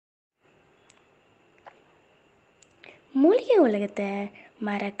மூலிகை உலகத்தை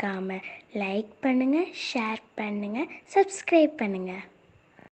மறக்காமல் லைக் பண்ணுங்கள், ஷேர் பண்ணுங்கள், சப்ஸ்கிரைப் பண்ணுங்கள்.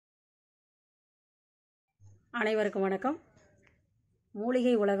 அனைவருக்கும் வணக்கம்.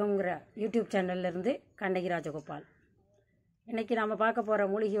 மூலிகை உலகம்ங்கிற யூடியூப் சேனல்லேருந்து கண்ணகி ராஜகோபால். இன்றைக்கி நாம் பார்க்க போகிற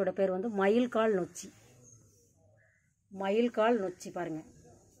மூலிகையோட பேர் வந்து மயில்கால் நொச்சி. மயில்கால் நொச்சி பாருங்கள்,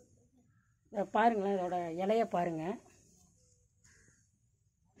 இதை பாருங்களேன், இதோட இலையை பாருங்கள்.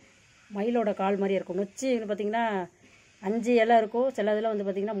 மயிலோட கால் மாதிரி இருக்கும். நொச்சி பார்த்திங்கன்னா 5 இலை இருக்கும், சில இதில் வந்து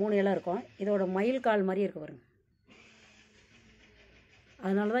பார்த்திங்கன்னா 3 இலை இருக்கும். இதோட மயில் கால் மாதிரி இருக்கு பாருங்க.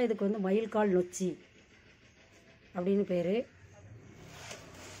 அதனால தான் இதுக்கு வந்து மயில்கால் நொச்சி அப்படின்னு பேர்.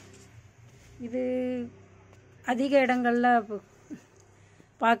 இது அதிக இடங்களில்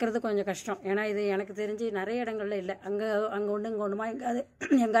பார்க்குறது கொஞ்சம் கஷ்டம். ஏன்னா இது எனக்கு தெரிஞ்சு நிறைய இடங்களில் இல்லை. அங்கே ஒன்று இங்கே ஒன்றுமா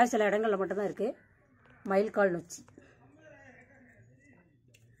எங்காவது சில இடங்களில் மட்டும்தான் இருக்குது மயில்கால் நொச்சி.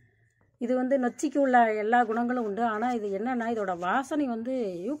 இது வந்து நொச்சிக்கு உள்ள எல்லா குணங்களும் உண்டு. ஆனால் இது என்னென்னா, இதோட வாசனை வந்து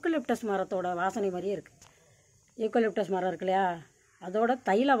யூக்கலிப்டஸ் மரத்தோட வாசனை மாதிரியே இருக்குது. யூக்கலிப்டஸ் மரம் இருக்கு இல்லையா, அதோட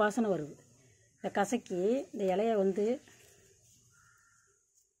தைல வாசனை வருது. இந்த கசக்கி இந்த இலையை வந்து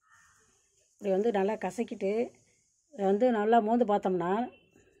இப்படி வந்து நல்லா கசக்கிட்டு இதை வந்து நல்லா மோந்து பார்த்தோம்னா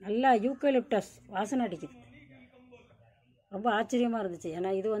நல்லா யூக்கலிப்டஸ் வாசனை அடிக்குது. ரொம்ப ஆச்சரியமாக இருந்துச்சு.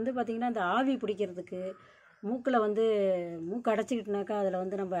 ஏன்னா இது வந்து பார்த்திங்கன்னா இந்த ஆவி பிடிக்கிறதுக்கு, மூக்கில் வந்து மூக்கு அடைச்சிக்கிட்டுனாக்கா அதில்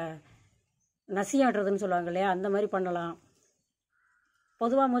வந்து நம்ம நசியாடுறதுன்னு சொல்லுவாங்க இல்லையா, அந்த மாதிரி பண்ணலாம்.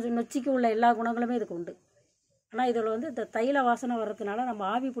 பொதுவாக நொச்சிக்கு உள்ள எல்லா குணங்களுமே இதுக்கு உண்டு. ஆனால் இதில் வந்து இந்த தைல வாசனை வர்றதுனால நம்ம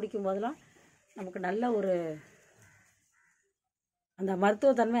ஆவி பிடிக்கும் போதெல்லாம் நமக்கு நல்ல ஒரு அந்த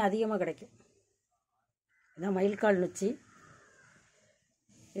மருத்துவத்தன்மை அதிகமாக கிடைக்கும். இதுதான் மயில்கால் நொச்சி.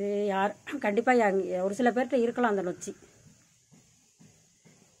 இது கண்டிப்பாக ஒரு சில பேர்கிட்ட இருக்கலாம் அந்த நொச்சி.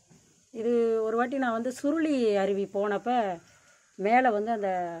 இது ஒரு வாட்டி நான் வந்து சுருளி அருவி போனப்போ மேலே வந்து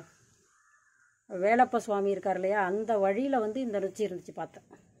அந்த வேலப்ப சுவாமி இருக்கார் இல்லையா, அந்த வழியில் வந்து இந்த நொச்சி இருந்துச்சு பார்த்தேன்,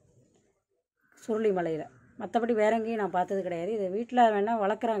 சுருளி மலையில். மற்றபடி வேற எங்கேயும் நான் பார்த்தது கிடையாது. இது வீட்டில் வேணால்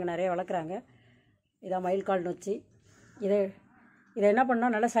வளர்க்குறாங்க, நிறைய வளர்க்குறாங்க. இதான் மயில்கால் நொச்சி. இதை என்ன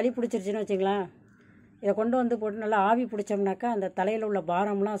பண்ணால் நல்லா சளி பிடிச்சிருச்சுன்னு வச்சுங்களேன், இதை கொண்டு வந்து போட்டு நல்லா ஆவி பிடிச்சோம்னாக்கா அந்த தலையில் உள்ள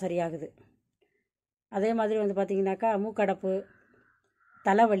பாரம்லாம் சரியாகுது. அதே மாதிரி வந்து பார்த்திங்கனாக்கா மூக்கடைப்பு,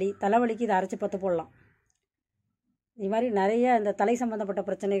 தலைவலிக்கு இதை அரைச்சி பற்ற போடலாம். இது மாதிரி நிறைய இந்த தலை சம்மந்தப்பட்ட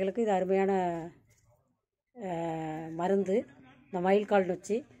பிரச்சனைகளுக்கு இது அருமையான மருந்து. இந்த மயில்கால்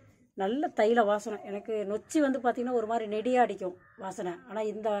நொச்சி நல்ல தைல வாசனை. எனக்கு நொச்சி வந்து பார்த்திங்கன்னா ஒரு மாதிரி நெடியாக அடிக்கும் வாசனை. ஆனால்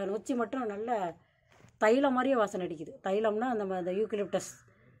இந்த நொச்சி மட்டும் நல்ல தைலம் மாதிரியே வாசனை அடிக்குது. தைலம்னா அந்த யூக்கலிப்டஸ்,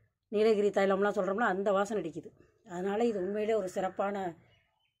 நீலகிரி தைலம்லாம் சொல்கிறோம்னா அந்த வாசனை அடிக்குது. அதனால் இது உண்மையிலே ஒரு சிறப்பான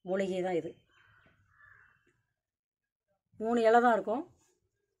மூலிகை தான். இது 3 இலை தான் இருக்கும்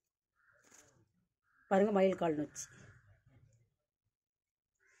பாருங்கள். மயில்கால் நொச்சி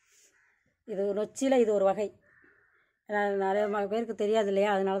இது நொச்சியில் இது ஒரு வகை. நிறைய பேருக்கு தெரியாது இல்லையா,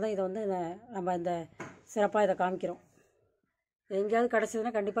 அதனால தான் இதை வந்து நம்ம இந்த சிறப்பாக இதை காமிக்கிறோம். எங்கேயாவது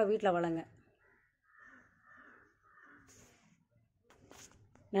கிடச்சதுன்னா கண்டிப்பாக வீட்டில் வளங்க.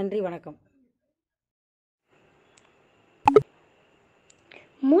 நன்றி, வணக்கம்.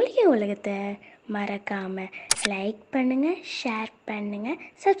 மூலிகை உலகத்தை மறக்காமல் லைக் பண்ணுங்கள், ஷேர் பண்ணுங்கள்,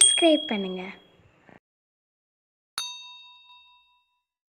 சப்ஸ்கிரைப் பண்ணுங்கள்.